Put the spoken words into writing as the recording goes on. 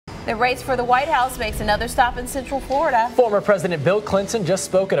The race for the White House makes another stop in Central Florida. Former President Bill Clinton just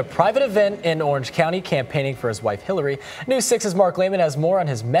spoke at a private event in Orange County campaigning for his wife Hillary. News 6's Mark Lehman has more on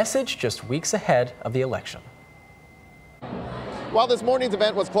his message just weeks ahead of the election. While this morning's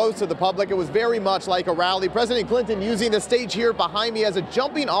event was closed to the public, it was very much like a rally. President Clinton using the stage here behind me as a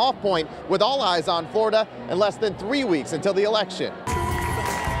jumping off point with all eyes on Florida in less than 3 weeks until the election.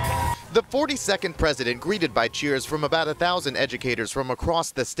 The 42nd president greeted by cheers from about 1,000 educators from across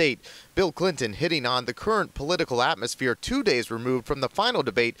the state. Bill Clinton hitting on the current political atmosphere 2 days removed from the final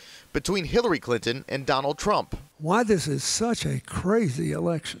debate between Hillary Clinton and Donald Trump. Why this is such a crazy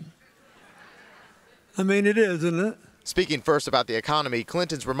election. I mean, it is, isn't it? Speaking first about the economy,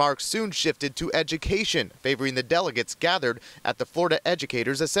 Clinton's remarks soon shifted to education, favoring the delegates gathered at the Florida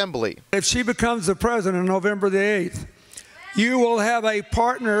Educators Assembly. If she becomes the president on November the 8th, you will have a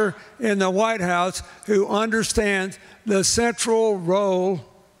partner in the White House who understands the central role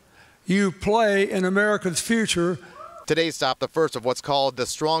you play in America's future. Today's stop, the first of what's called the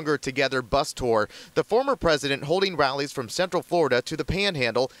Stronger Together bus tour. The former president holding rallies from Central Florida to the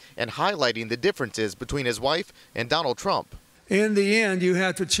Panhandle and highlighting the differences between his wife and Donald Trump. In the end, you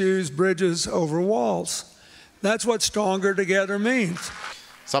have to choose bridges over walls. That's what Stronger Together means.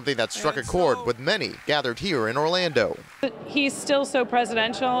 Something that struck a chord with many gathered here in Orlando. He's still so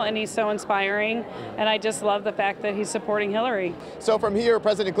presidential and he's so inspiring, and I just love the fact that he's supporting Hillary. So from here,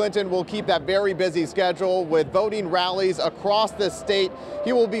 President Clinton will keep that very busy schedule with voting rallies across the state.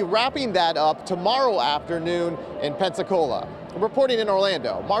 He will be wrapping that up tomorrow afternoon in Pensacola. Reporting in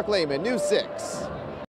Orlando, Mark Lehman, News 6.